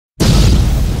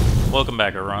Welcome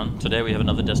back everyone. Today we have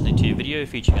another Destiny 2 video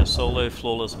featuring a solo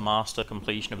flawless master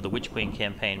completion of the Witch Queen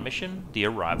campaign mission, The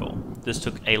Arrival. This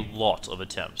took a lot of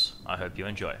attempts. I hope you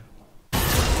enjoy.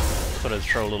 Thought I'd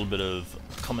throw a little bit of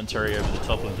commentary over the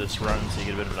top of this run so you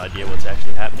get a bit of an idea what's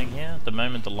actually happening here. At the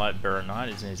moment the Lightbearer Knight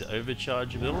is in his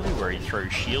overcharge ability where he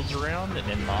throws shields around and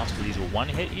then master these will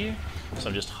one-hit you. So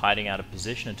I'm just hiding out of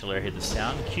position until I hear the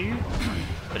sound cue,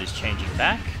 but he's changing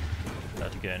back.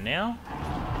 About to go now.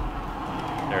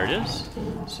 There it is.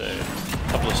 So, a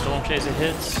couple of Storm Chaser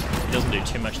hits. He doesn't do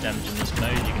too much damage in this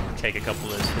mode. You can take a couple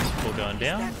of those hits before going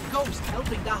down. That ghost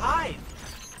helping the hive.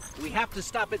 We have to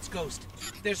stop its ghost.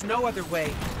 There's no other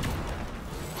way.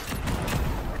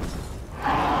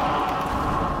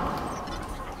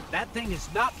 That thing is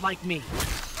not like me.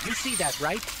 You see that,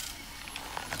 right?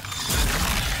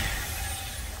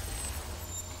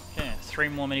 Okay, 3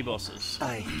 more mini bosses.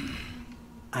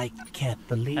 I can't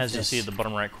believe As you see at the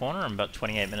bottom right corner, I'm about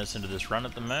 28 minutes into this run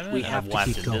at the moment, and I've to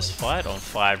wiped keep in this going. fight on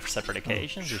 5 separate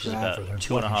occasions, which is about Traveler,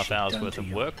 2.5 what hours has she worth done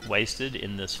of to work wasted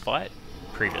in this fight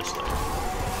previously.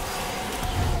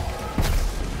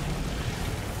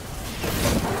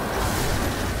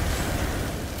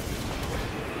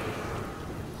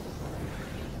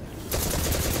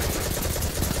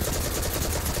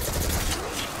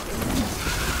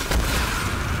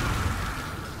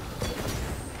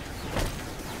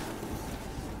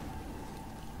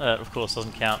 That, of course,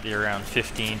 doesn't count the around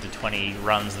 15 to 20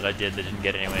 runs that I did that didn't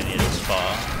get anywhere near this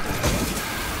far.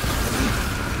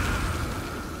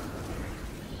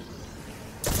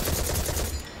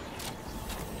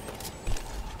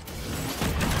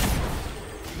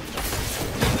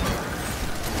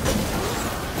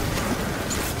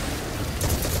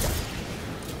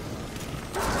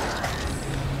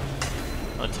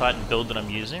 The Titan build that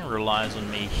I'm using relies on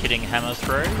me hitting hammer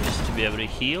throws to be able to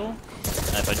heal.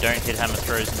 And if I don't hit hammer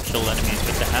throws and kill enemies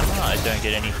with the hammer, I don't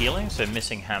get any healing, so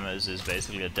missing hammers is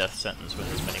basically a death sentence when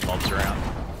there's many mobs around.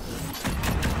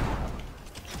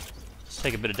 Let's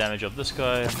take a bit of damage off this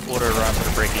guy, auto run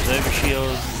to break his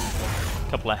overshield,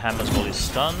 a couple of hammers while he's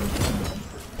stunned.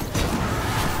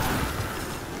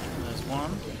 There's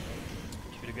one.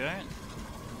 Give it a go.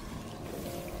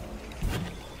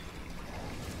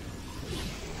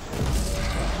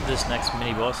 This next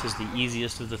mini-boss is the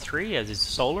easiest of the 3, as he's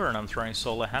solar and I'm throwing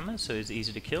solar hammers, so he's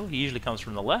easy to kill. He usually comes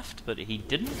from the left, but he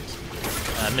didn't.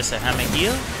 Miss a hammer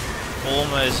here.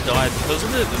 Almost died because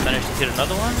of it, but managed to hit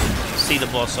another one. See the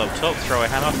boss up top, throw a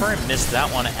hammer for him, missed that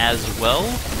one as well.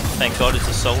 Thank God it's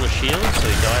a solar shield, so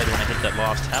he died when I hit that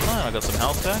last hammer, and I got some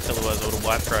health back, otherwise I would have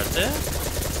wiped right there.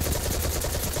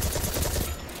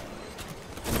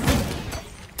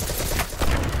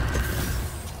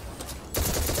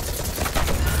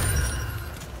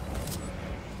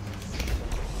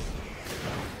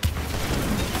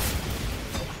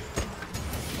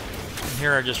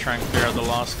 Here I just try and clear out the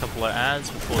last couple of ads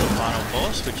before the final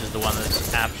boss, which is the one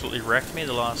that's absolutely wrecked me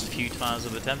the last few times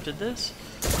I've attempted this.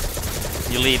 If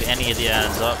you leave any of the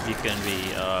ads up, you can be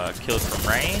killed from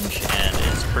range, and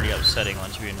it's pretty upsetting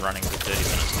once you've been running for 30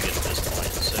 minutes to get to this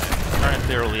point. So I'm trying to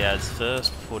clear all the ads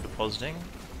first before depositing.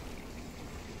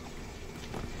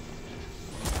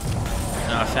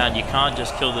 Now I found you can't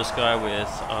just kill this guy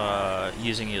with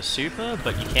using your super,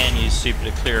 but you can use super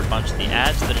to clear a bunch of the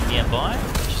ads that are nearby,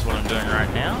 which is what I'm doing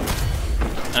right now.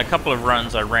 And a couple of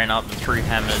runs I ran up and threw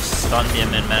hammers, stunned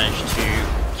him and managed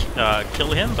to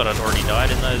kill him, but I'd already died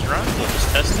in those runs, I was just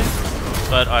testing.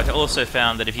 But I also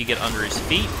found that if you get under his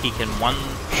feet, he can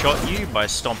one-shot you by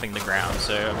stomping the ground,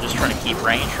 so I'm just trying to keep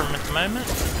range from him at the moment.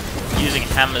 Using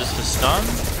hammers to stun,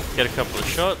 get a couple of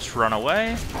shots, run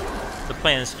away. The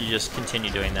plan is to just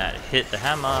continue doing that. Hit the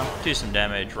hammer, do some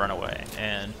damage, run away,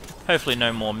 and hopefully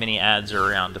no more mini ads are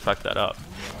around to fuck that up.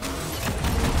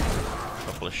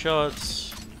 Couple of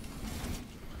shots.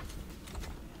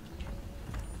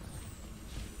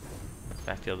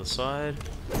 Back the other side.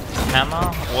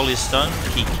 Hammer, while he's stunned,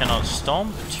 he cannot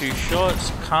stomp. 2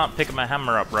 shots, can't pick my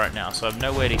hammer up right now, so I have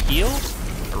no way to heal.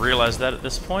 I realize that at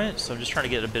this point, so I'm just trying to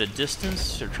get a bit of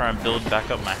distance to try and build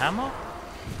back up my hammer.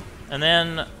 And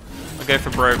then I go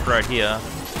for broke right here,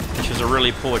 which is a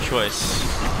really poor choice.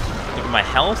 Look at my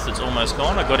health, it's almost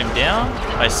gone. I got him down.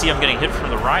 I see I'm getting hit from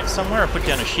the right somewhere. I put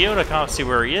down a shield, I can't see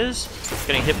where he is.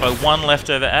 Getting hit by 1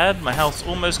 leftover ad. My health's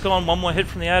almost gone. 1 more hit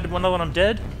from the ad, another one, I'm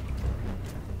dead.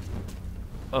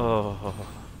 Oh.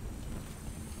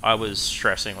 I was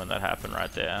stressing when that happened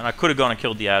right there. And I could have gone and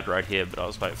killed the ad right here, but I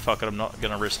was like, fuck it, I'm not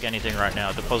going to risk anything right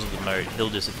now. Deposit the mode, he'll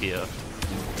disappear.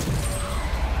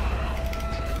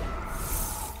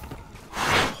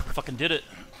 Fucking did it.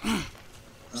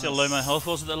 See how low my health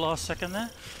was at the last second there?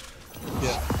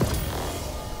 Yeah.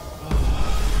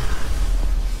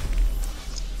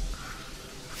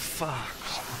 Fuck.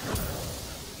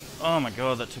 Oh my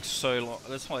god, that took so long.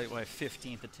 That's like my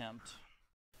 15th attempt.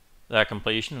 That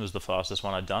completion was the fastest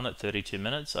one I'd done at 32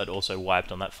 minutes. I'd also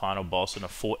wiped on that final boss in a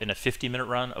 50-minute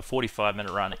run, a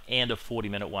 45-minute run, and a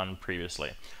 40-minute one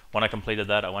previously. When I completed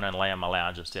that, I went and lay on my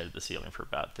lounge and stared at the ceiling for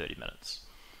about 30 minutes.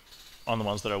 On the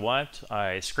ones that I wiped,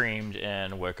 I screamed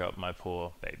and woke up my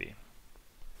poor baby.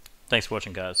 Thanks for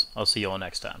watching, guys. I'll see you all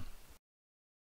next time.